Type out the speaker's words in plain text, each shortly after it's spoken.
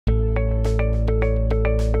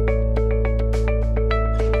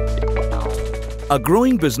A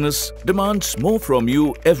growing business demands more from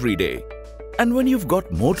you every day. And when you've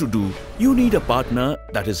got more to do, you need a partner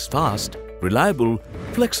that is fast, reliable,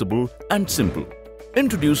 flexible and simple.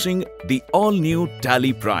 Introducing the all-new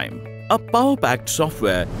TallyPrime, a power-packed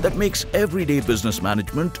software that makes everyday business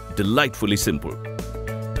management delightfully simple.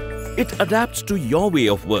 It adapts to your way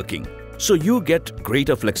of working, so you get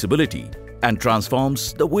greater flexibility and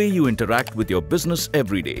transforms the way you interact with your business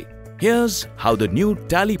every day. Here's how the new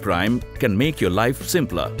TallyPrime can make your life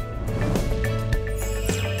simpler.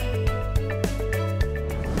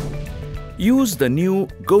 Use the new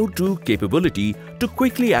Go-To capability to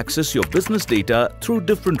quickly access your business data through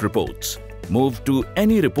different reports. Move to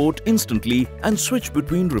any report instantly and switch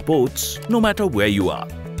between reports no matter where you are.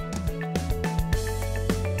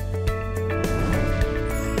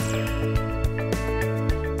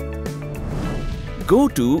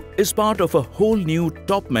 Go-To is part of a whole new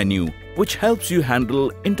top menu which helps you handle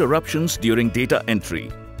interruptions during data entry.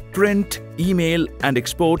 Print, email and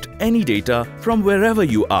export any data from wherever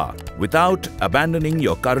you are without abandoning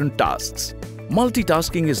your current tasks.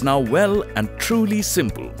 Multitasking is now well and truly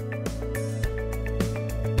simple.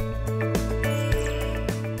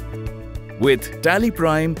 With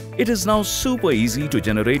TallyPrime, it is now super easy to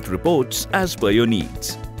generate reports as per your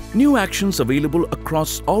needs. New actions available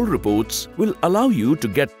across all reports will allow you to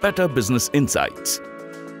get better business insights.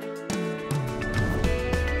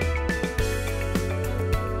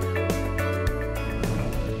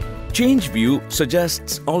 Change View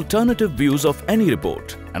suggests alternative views of any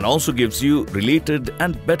report and also gives you related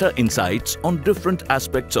and better insights on different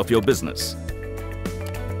aspects of your business.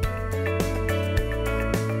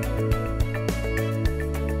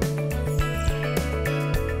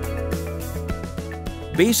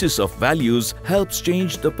 Basis of values helps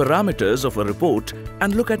change the parameters of a report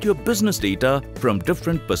and look at your business data from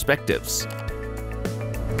different perspectives.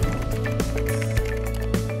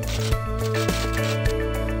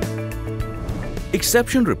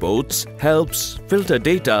 Exception Reports helps filter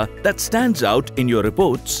data that stands out in your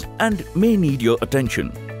reports and may need your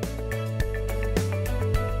attention.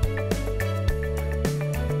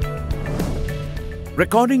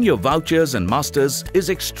 Recording your vouchers and masters is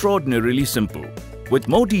extraordinarily simple. With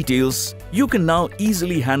more details, you can now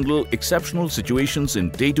easily handle exceptional situations in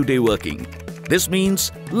day-to-day working. This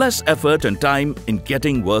means less effort and time in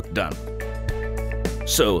getting work done.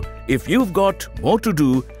 So, if you've got more to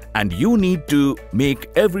do and you need to make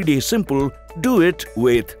every day simple, do it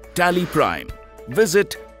with TallyPrime.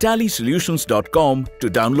 Visit tallysolutions.com to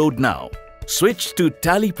download now. Switch to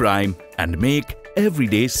TallyPrime and make every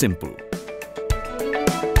day simple.